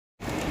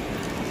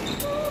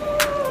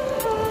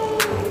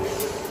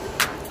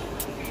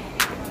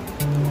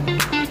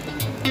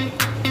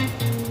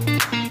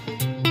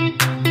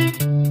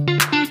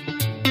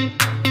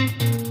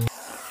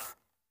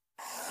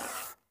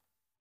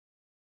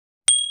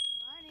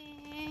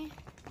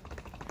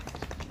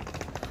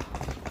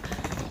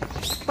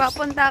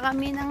Papunta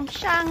kami ng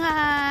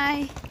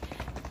Shanghai,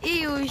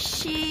 Yiwu,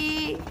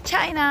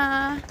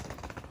 China.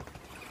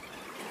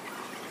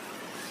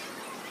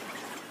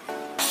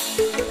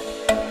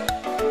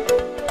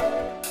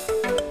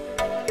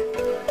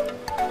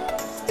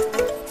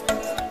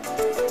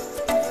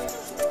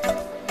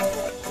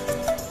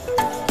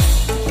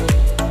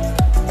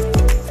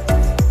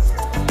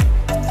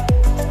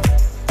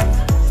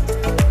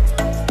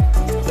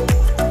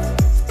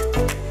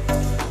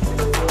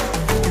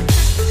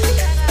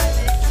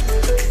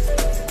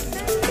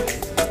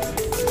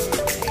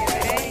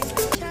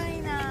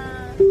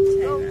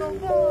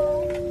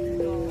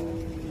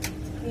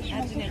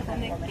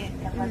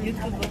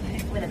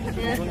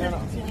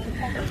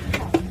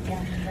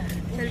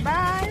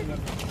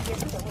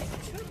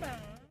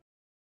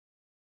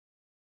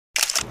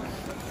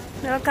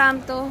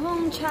 Welcome to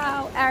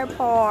Hongqiao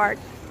Airport.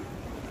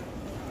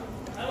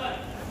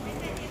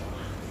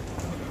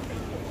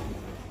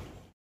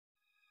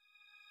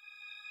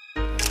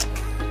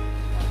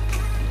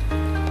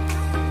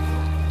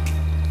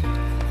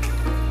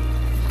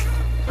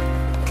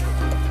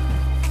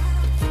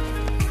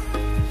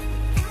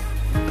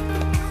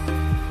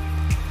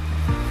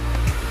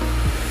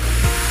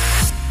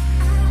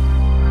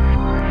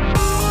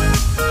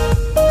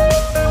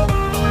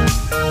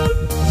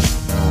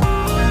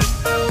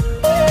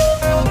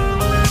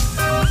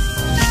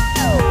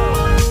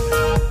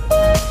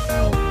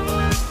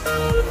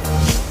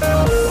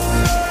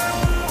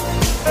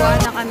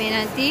 Kami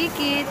ng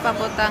ticket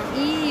papuntang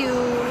Yiwu.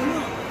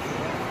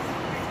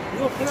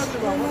 We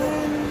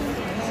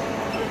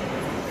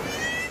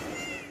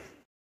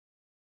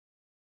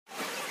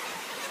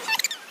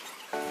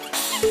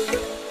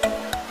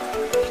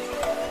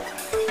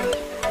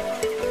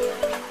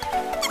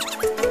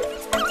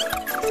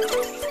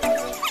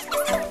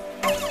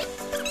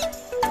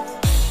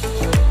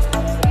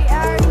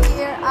are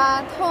here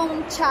at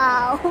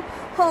Hongqiao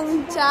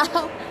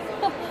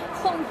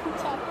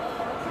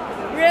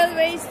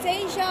Railway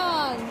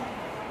Station.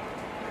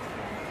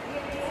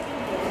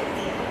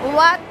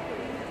 What?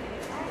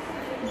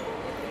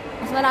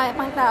 Mas marami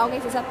pang tao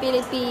kaysa sa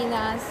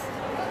Pilipinas.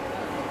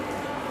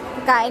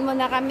 Kain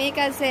muna kami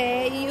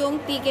kasi yung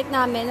ticket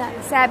namin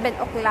 7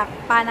 o'clock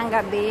pa ng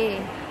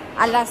gabi.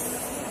 Alas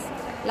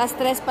 3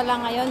 pa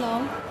lang ngayon,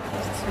 no?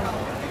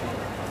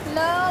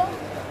 Hello?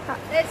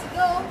 Let's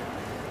go.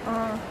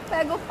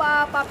 Pego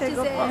pa,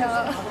 papsiseo.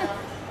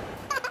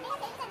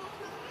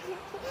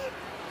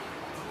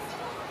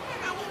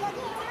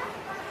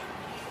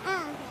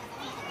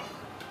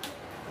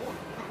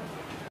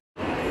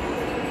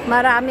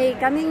 Marami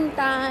kaming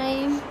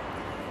time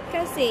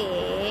kasi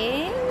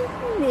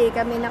hindi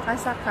kami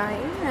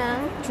nakasakay ng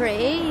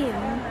train.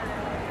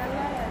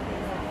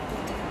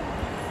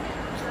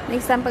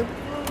 Next time pag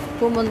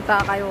pumunta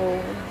kayo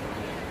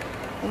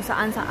kung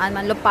saan-saan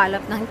man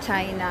lupalop ng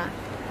China,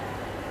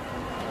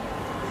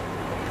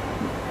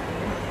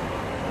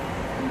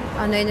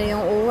 ano yun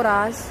yung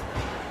oras,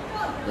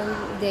 yung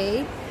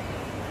date,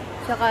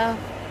 tsaka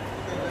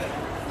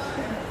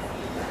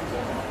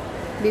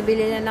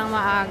bibili na ng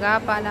maaga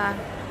para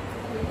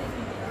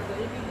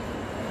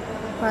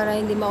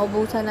hindi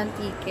maubusan ng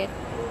ticket.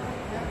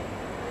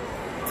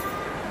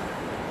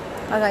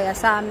 Kagaya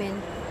sa amin,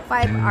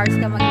 5 hours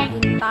ka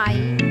maghihintay.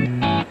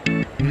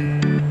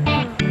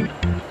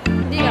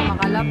 Hindi ka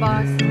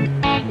makalabas.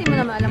 Hindi mo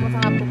naman alam mo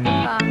saan ka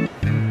pupunta.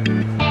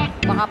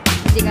 Baka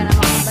hindi ka na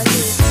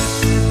makabalik.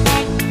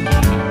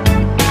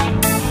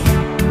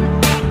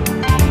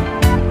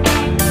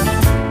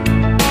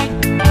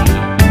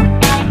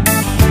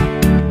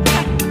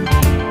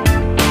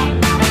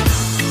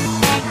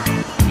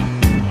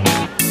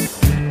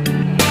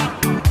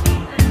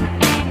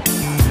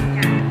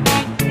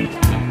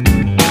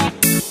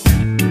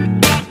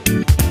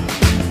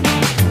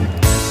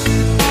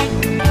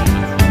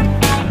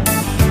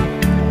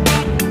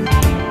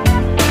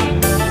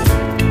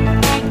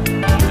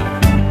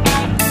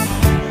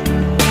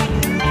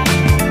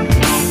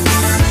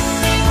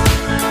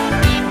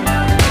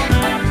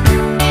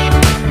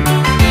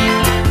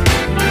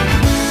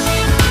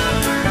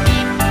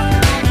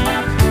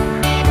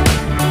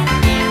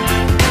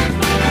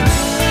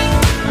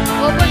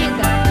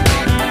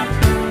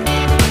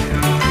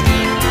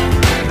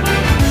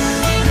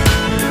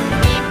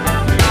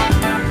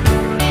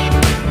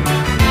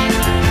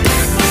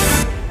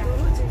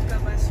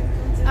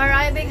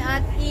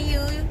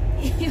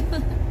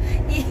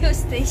 Yiwu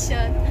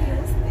station.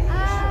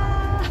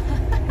 Ah.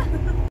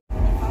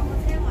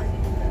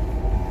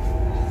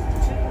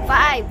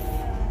 5,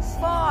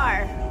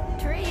 4,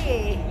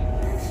 3.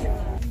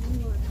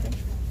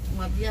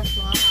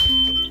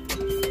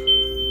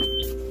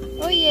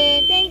 Oh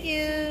yeah, thank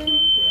you.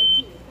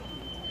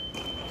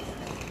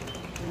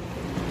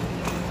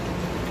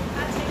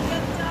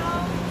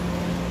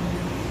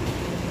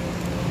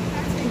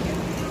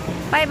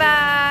 Bye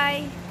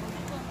bye.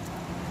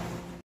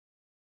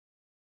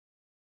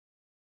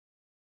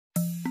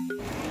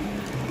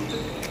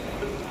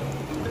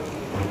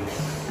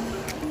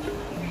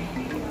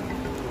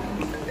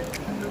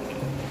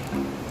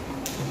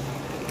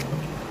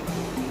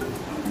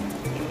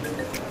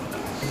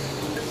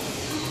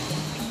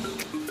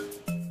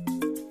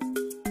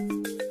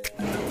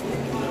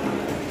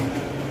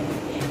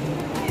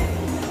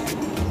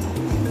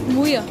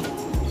 뭐야?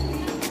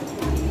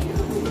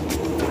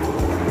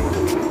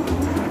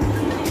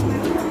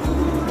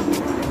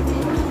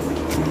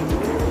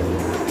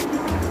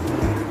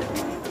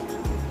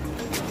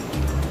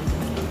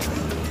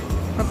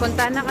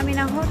 Papunta na kami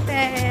ng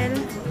hotel.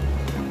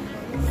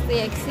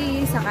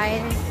 TXC, sakay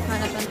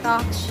hanap ng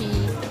taxi.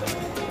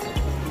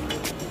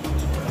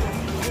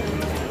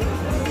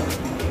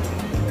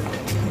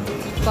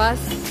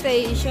 Bus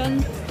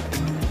station.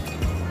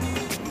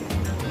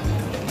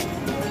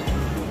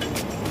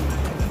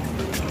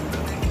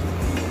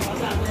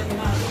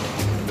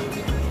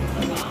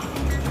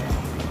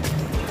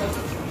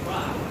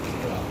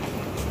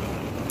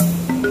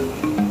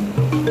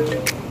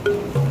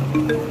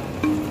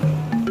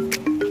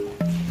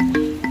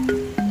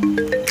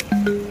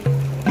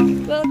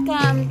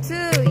 Welcome to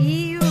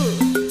Yiwu.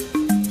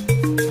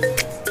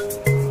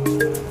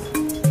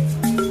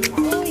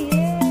 Oh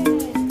yeah.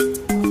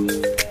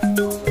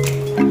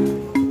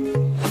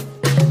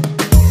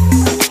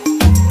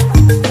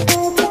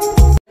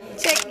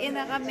 Check-in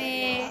na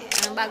kami.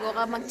 Bago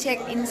ka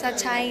mag-check-in sa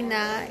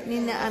China,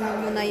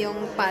 ninaano mo na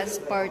yung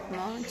passport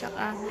mo.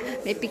 Tsaka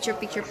may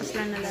picture-picture pa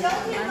sila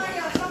nalalaman.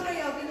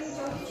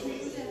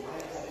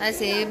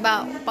 Kasi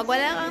pag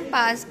wala kang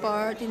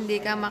passport,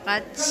 hindi ka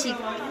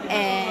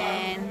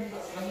maka-check-in.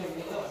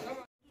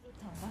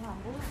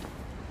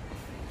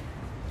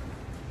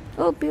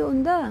 Oh,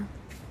 piunda.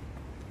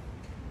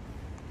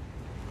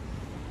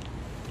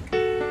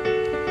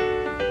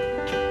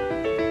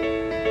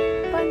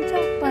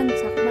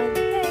 Pansak-pansak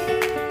man.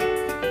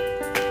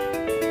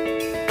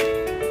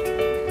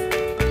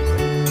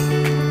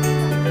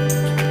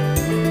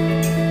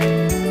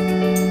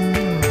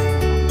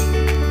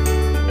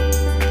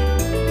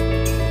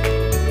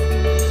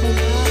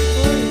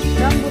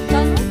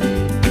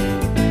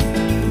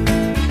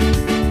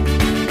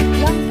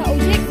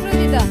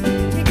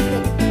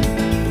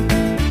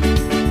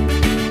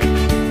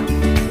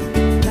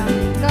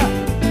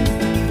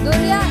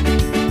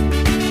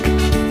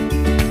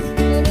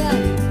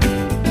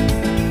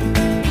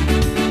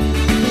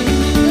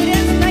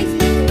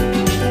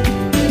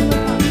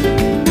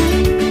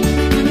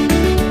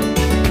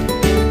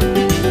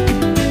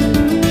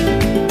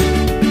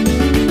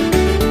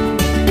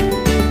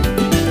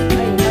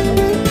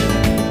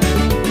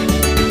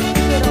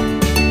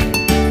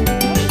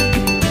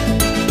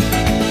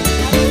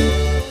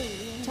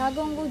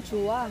 작은 거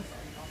좋아.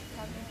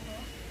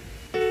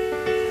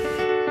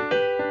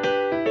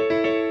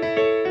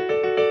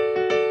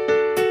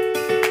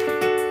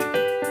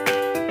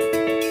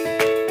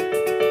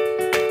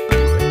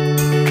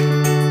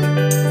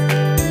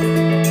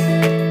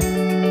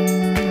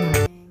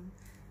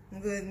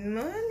 Good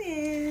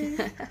morning.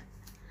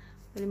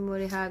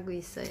 머리 하고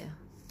있어요.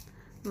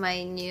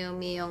 My new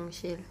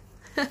미용실.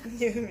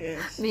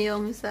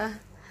 미용실.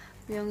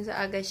 미용사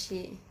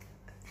아가씨.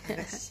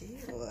 아가씨,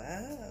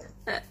 와우.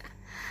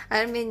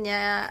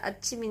 알미냐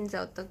아침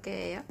인사 어떻게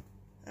해요?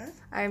 어?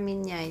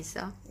 알미냐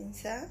있어?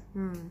 인사?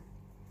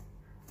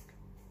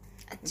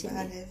 아침.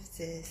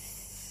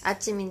 바레브제스.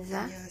 아침 인사?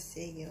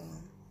 안녕하세요.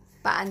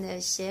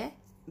 바르쉐.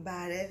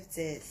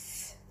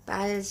 바레브제스.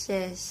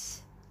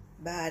 바르쉐스.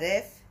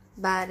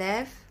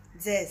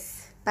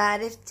 바레브제스.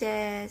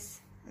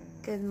 바르제스.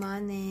 Good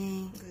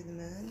morning. Good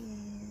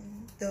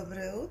morning.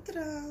 Доброе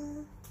утро.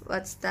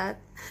 What's that?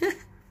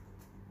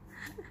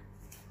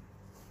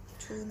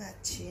 좋은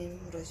아침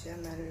러시아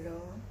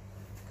말로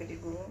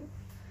그리고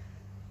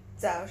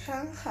早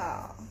上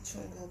好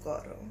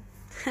중국어로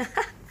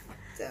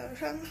早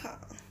上好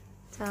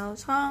早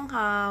上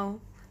好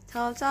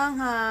早上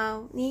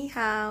好你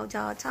好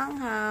早上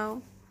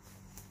好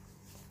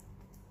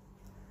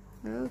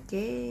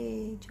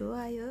오케이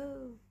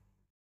좋아요.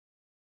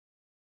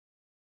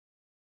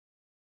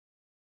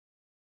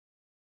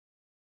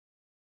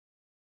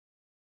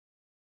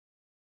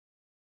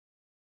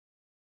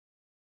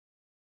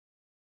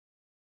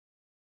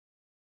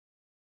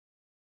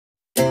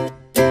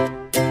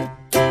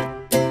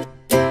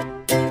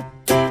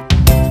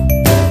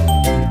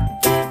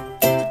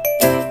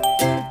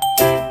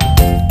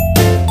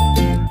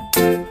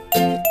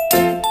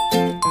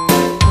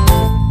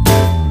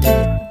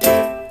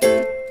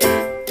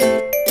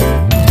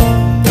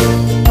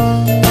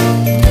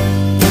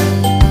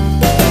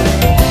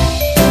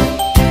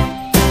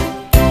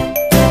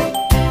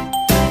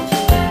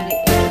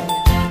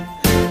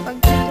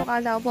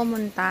 Daw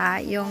pumunta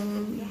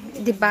yung,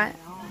 di ba,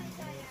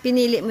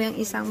 pinili mo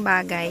yung isang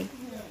bagay,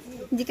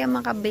 hindi ka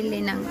makabili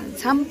ng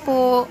 10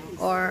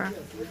 or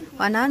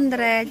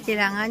 100,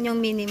 kailangan yung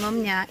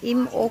minimum niya,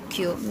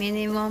 MOQ,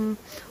 minimum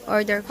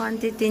order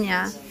quantity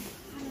niya,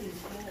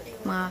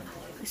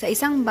 sa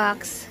isang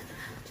box,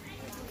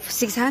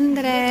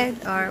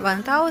 600 or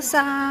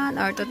 1,000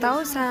 or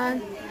 2,000,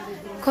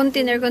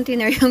 container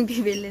yung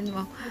bibilin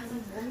mo.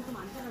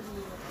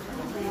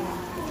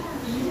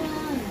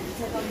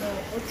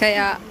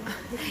 Kaya,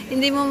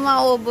 hindi mo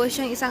maubos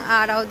yung isang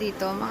araw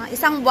dito. Mga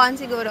isang buwan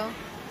siguro.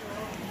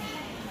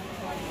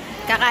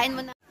 Kakain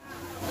mo na.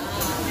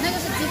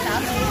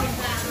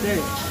 네,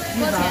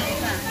 多少钱一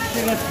份？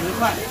这个10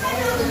块。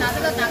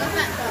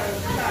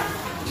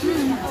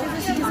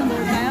 시켜서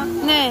먹을까요?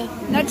 네,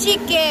 나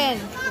치킨.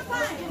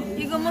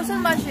 이거 무슨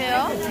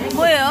맛이에요?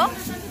 뭐예요?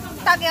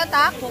 닭이요,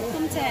 닭?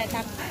 볶음채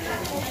닭.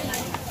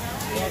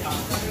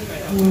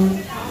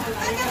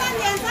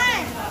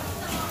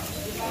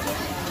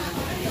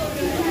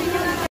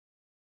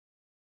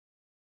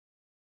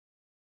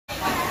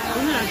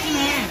 오늘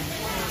아침에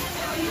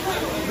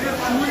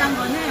주문한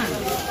거는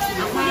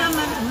코리안만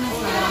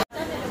주문했어요.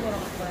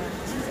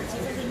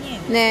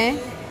 네.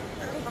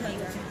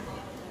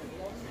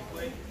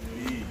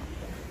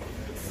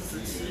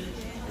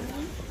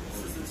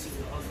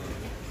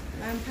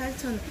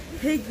 18,000원.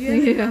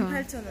 100유엔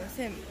 18,000원.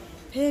 쌤.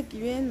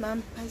 100유엔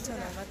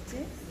 18,000원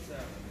맞지?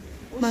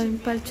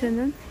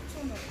 18,000원?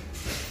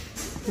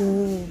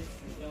 오.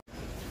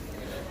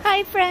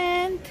 Hi,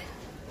 friend.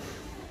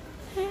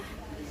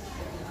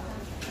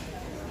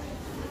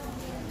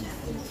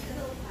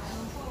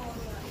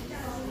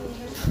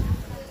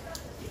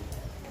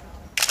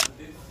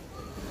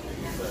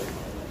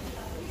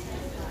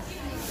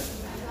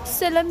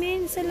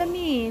 Salamin,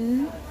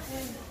 salamin.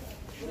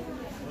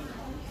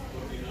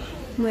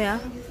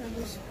 뭐야?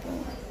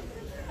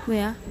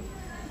 뭐야?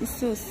 이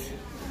소스.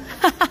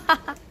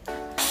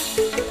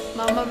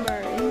 Mama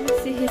Mary,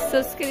 si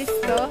Jesus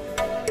Cristo.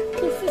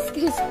 Jesus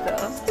Cristo.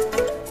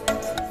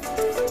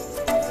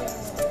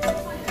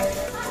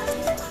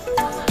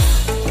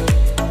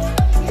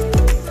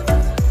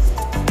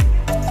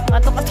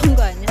 Katok-katong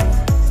ko niya.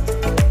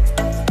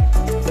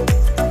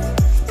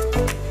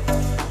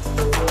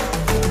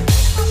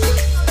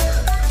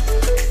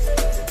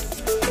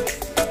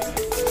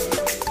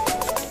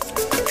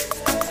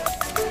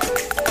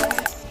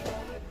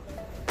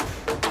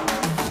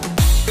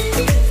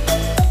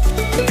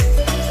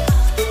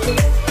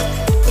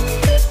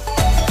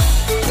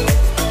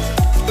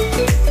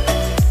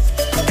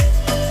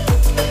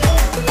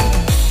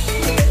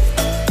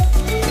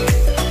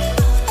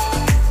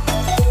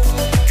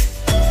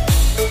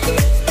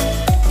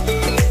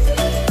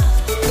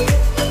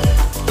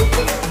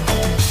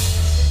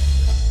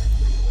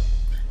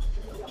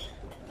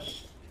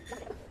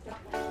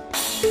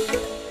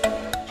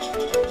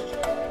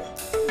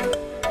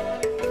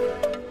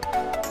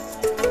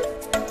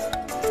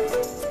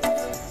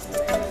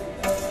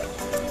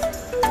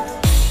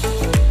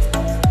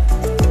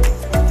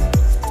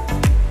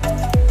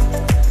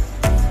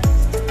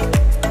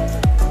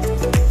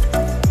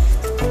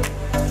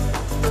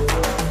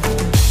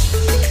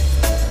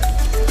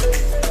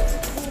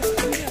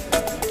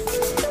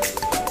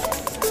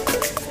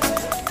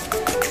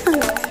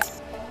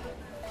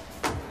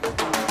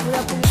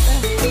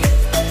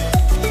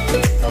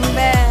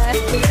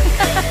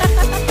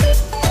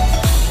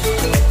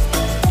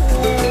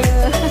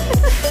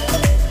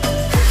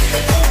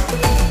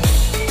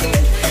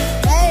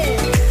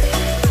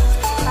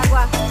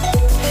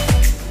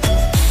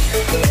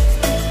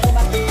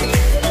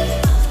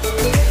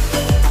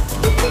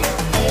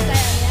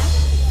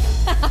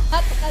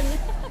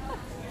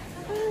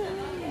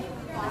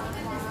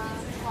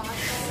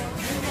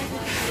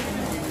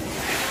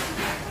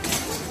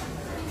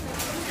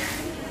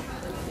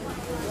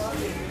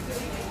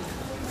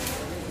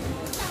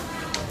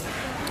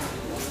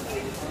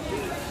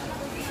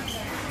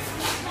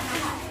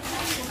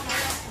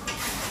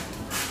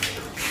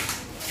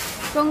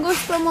 Kung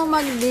gusto mo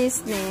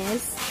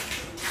mag-business,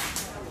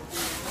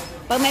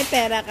 pag may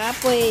pera ka,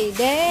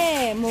 pwede.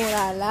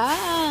 Mura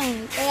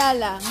lang. Kaya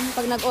lang,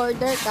 pag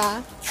nag-order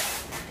ka,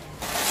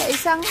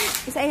 sa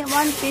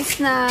one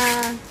piece na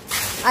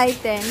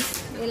item,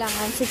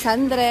 kailangan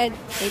 600,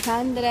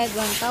 800,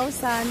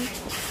 1,000.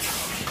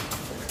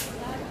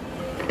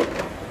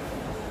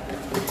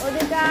 O,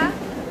 diba?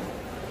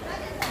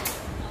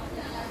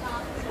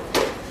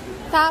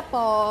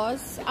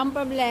 Tapos, ang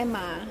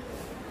problema,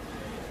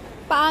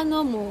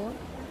 paano mo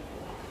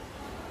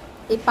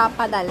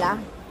ipapadala?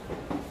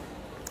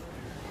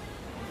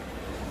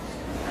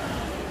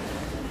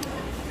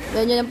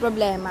 Yan yung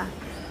problema.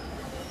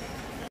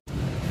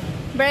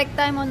 Break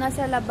time muna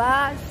sa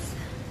labas.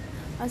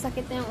 Ang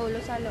sakit na yung ulo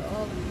sa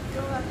loob.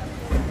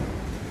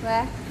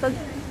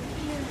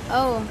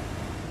 Oh.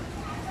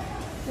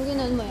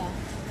 Ganoon mo yan.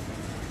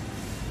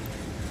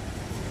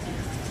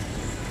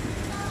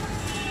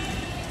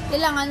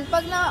 Kailangan,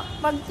 pag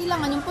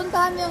kailangan, yung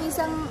puntahan mo yung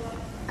isang,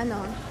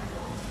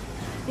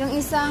 yung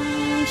isang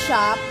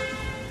shop,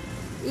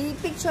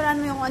 i-picturean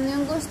mo yung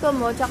yung gusto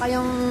mo, tsaka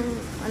yung,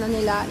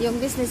 nila, yung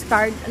business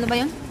card, ano ba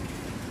yun?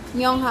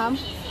 Myongham?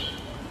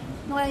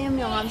 Ano kaya yung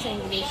Myongham sa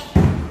English?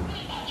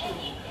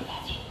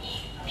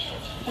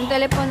 Yung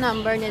telephone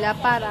number nila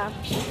para,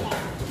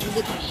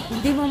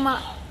 hindi mo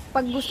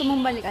pag gusto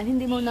mong balikan,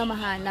 hindi mo na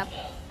mahanap.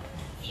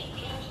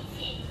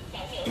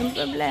 Yung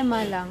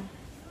problema lang,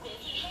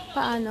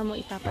 paano mo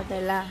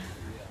ipapadala?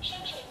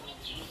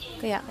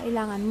 Kaya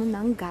kailangan mo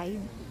ng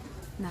guide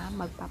na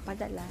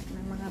magpapadala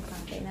ng mga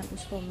bagay na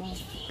gusto mo.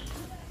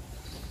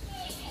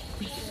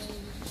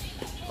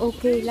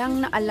 Okay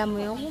lang na alam mo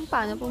yung kung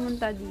paano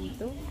pumunta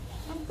dito.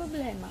 Ang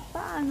problema,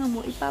 paano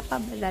mo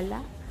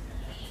ipapadala?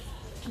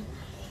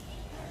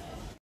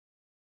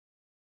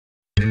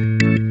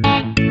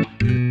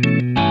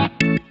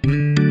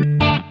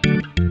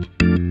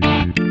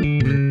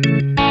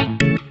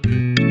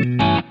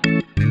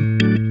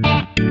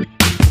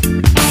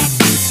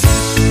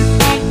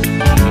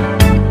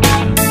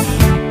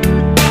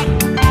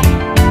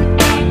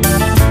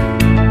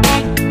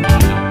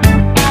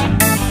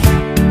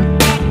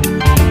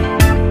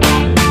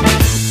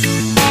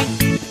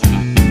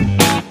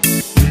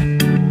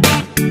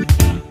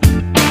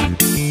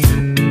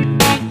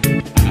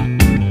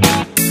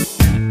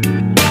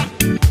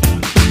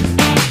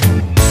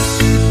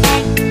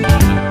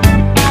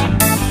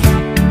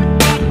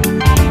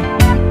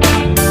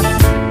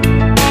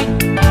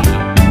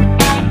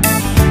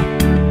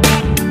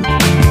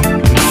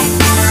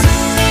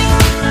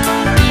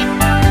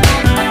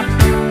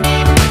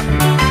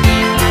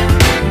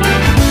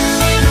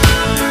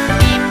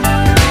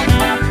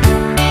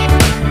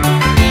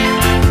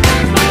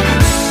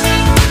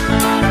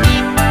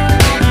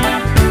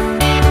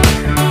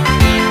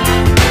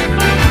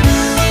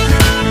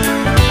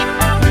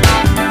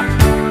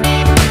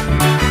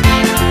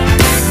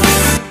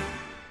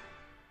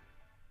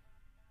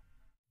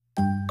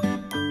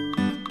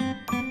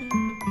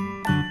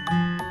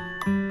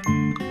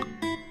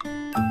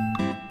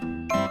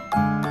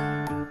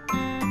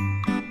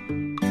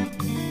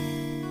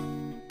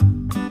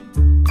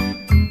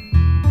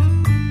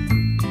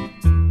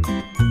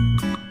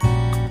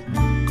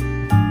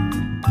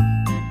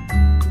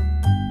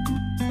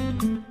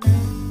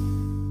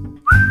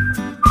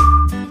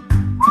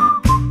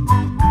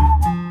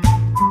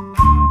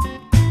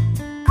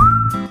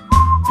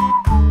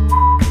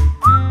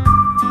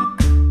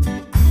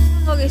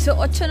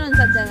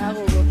 비싸다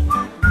나보고.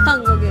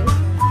 한국에.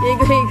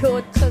 이거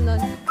 5,000원.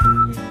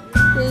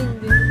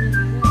 비행기.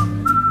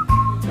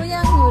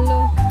 그냥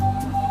물로.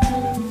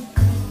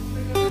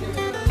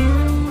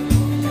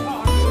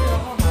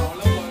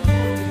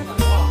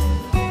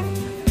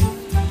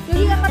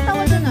 여기가 갔다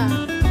오잖아.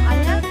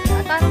 아니야?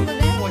 아, 다른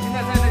거네? 我现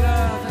在在那个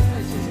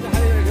还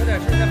有点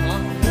事在忙。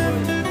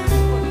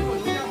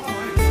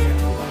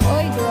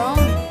 어이, 그럼.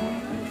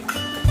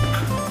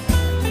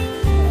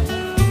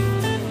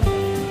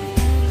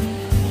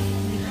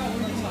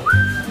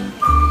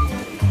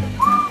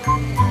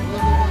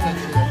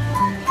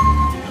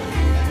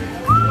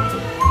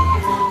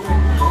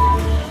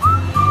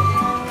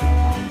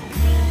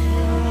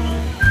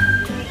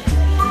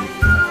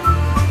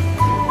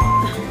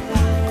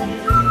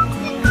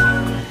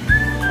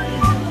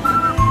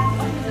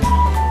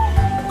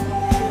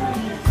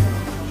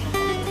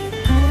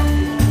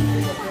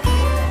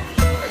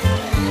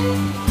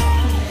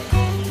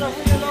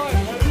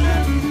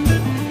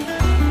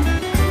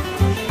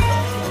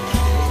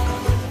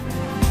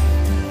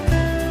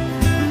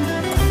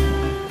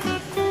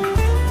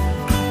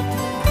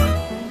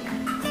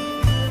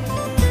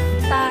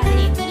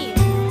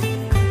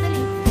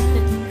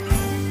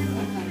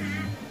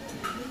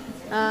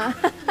 아.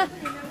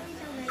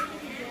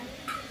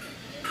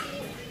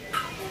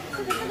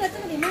 这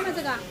个里面的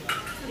这个，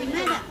里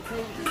面的，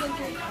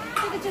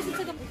这个就是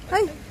这个。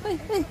 Ay, ay,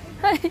 ay,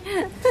 ay.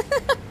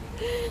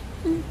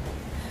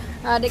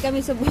 Di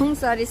kami subong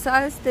sa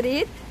Rizal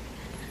Street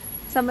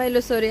sa may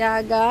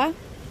Lusuriaga.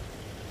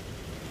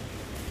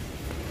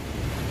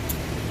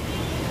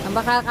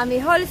 Baka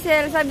kami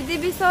wholesale sa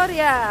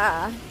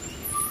Divisoria.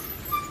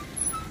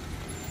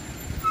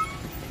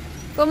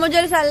 ¿Cómo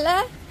yo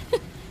sale?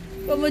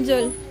 ¿Cómo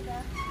yo?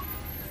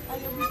 아,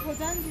 여기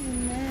포장지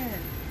있네.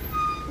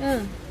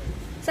 응.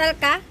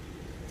 살까?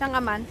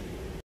 잠깐만.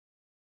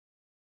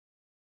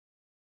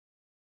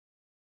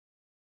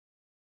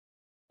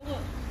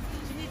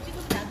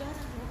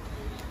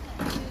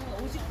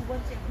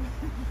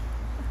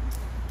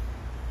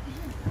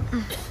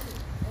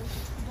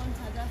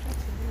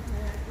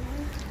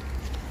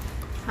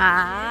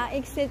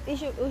 exit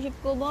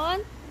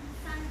 59번.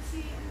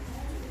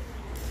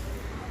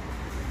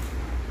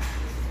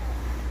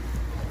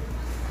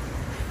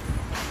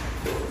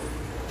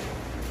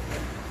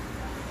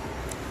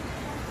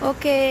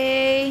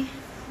 Okay.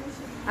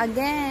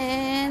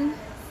 Again.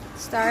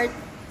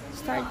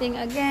 Starting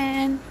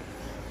again.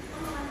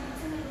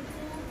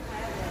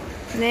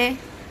 Ne.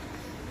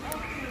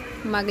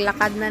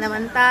 Maglakad na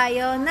naman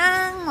tayo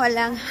ng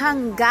walang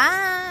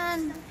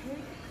hanggan.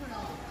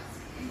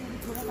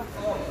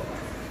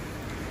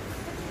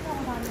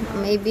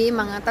 Maybe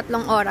mga 3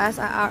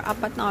 oras, or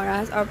 4 na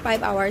oras, or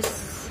 5 hours.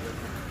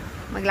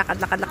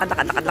 Maglakad.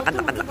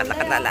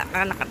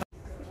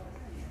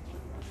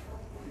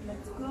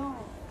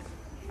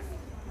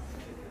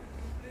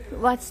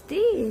 What's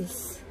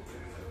this?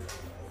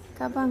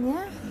 Kabang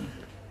ya?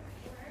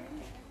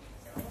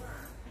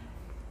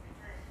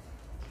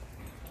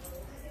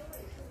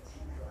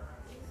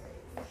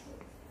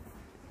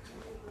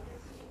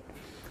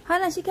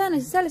 하나씩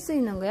살 수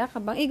있는 거야?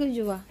 가방? 이거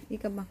좋아. 이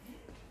가방.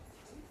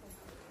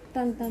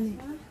 단단해.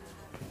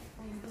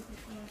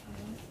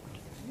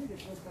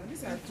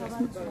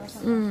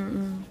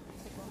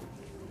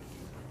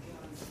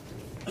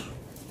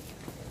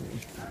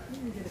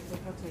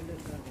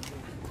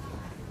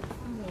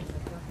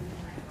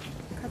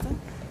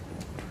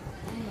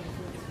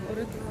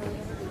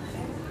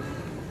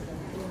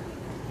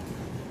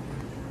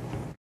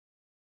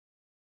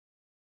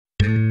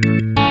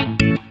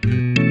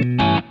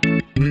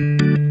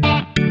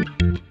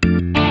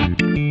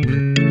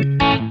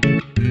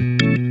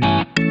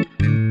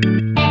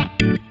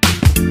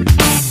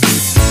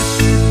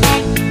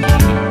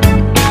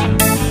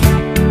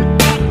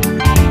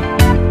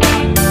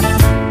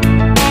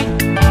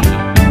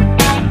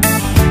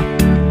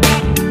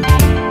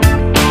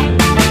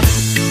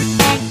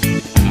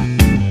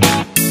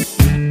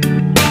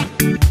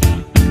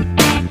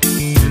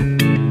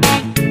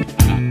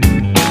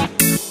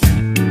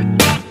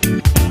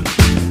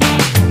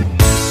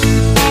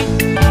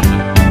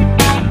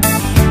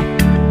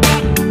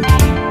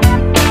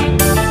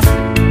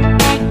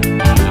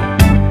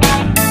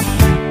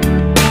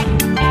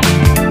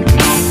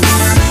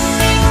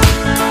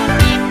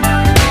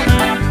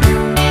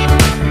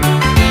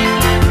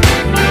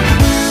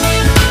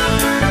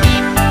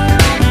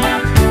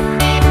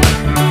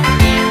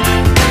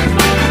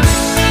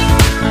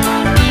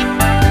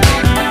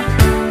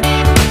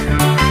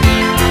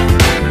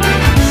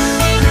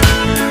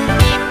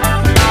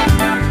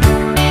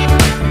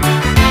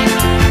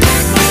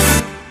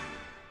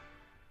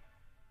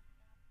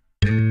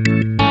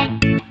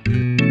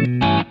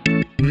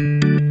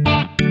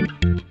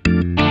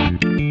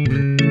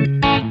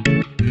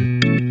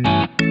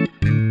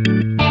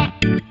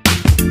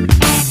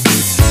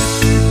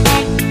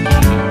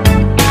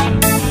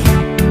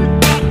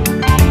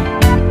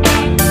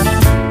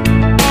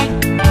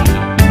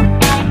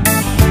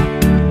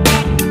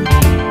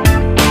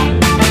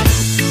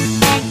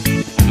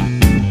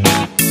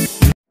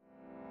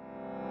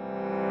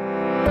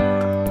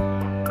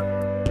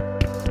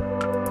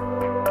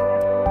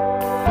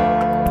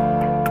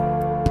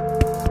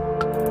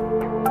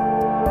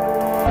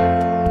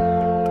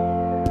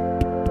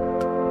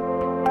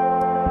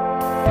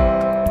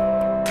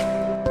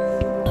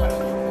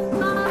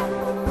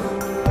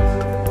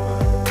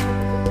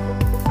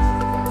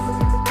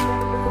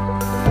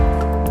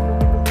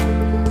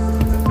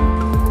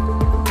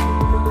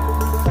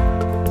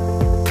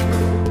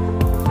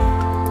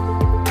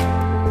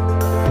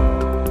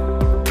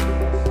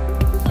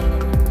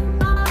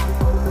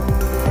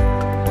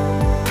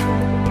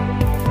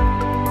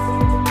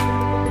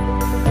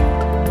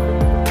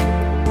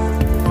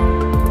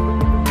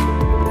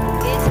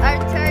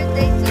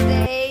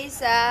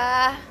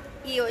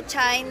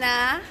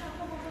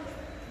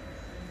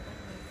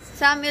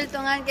 3일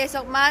동안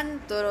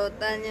계속만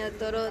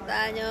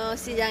turutanyo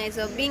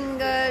시장에서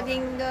빙글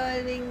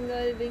빙글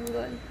빙글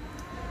빙글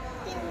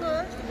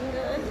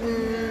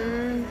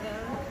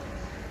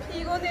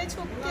피곤해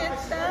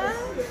죽겠다.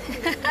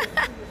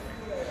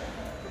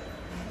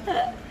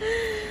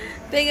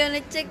 Bigyan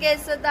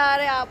sa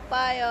dari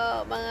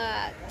apayo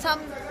mga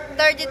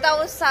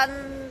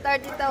 30,000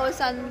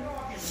 10,000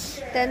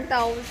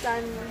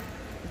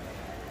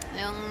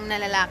 yung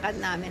nalalakad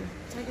namin.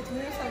 자기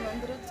동영상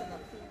만들었잖아.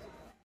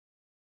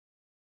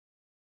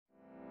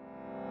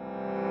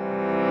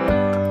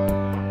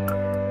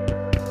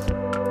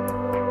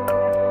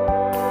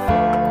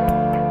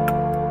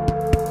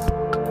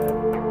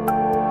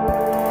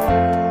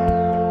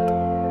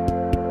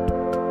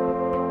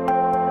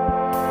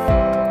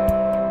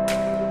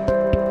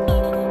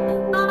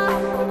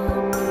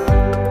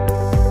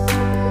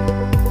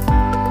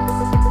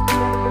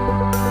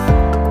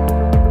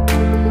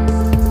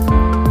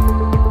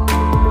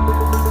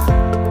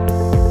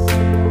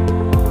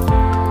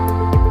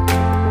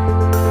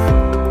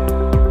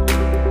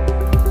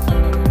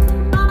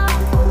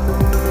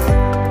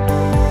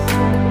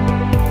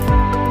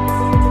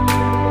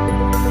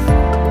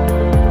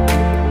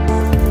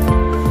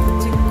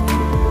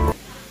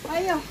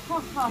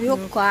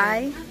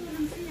 Yukway.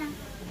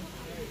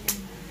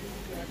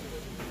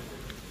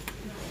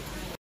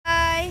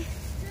 Hi!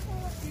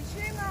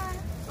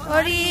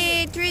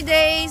 Sorry, 3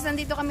 days.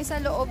 Nandito kami sa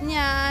loob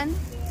niyan.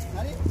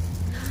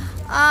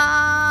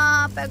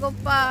 Pego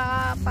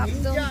pa.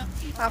 Papdo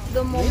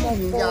momo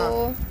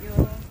po.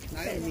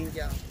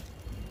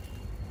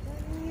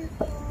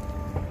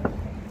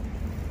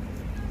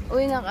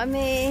 Uwi na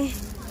kami.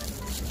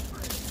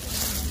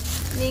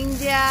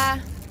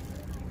 Ninja.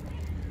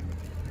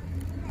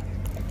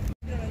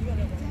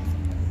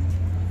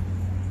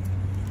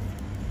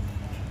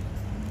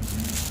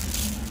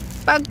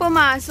 Pag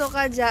pumasok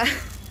ka dyan,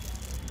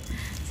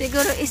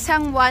 siguro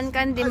isang buwan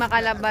ka hindi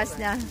makalabas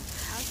na.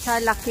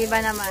 Sa laki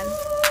ba naman?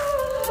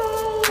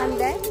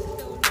 Hande?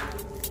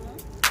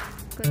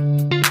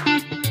 Good.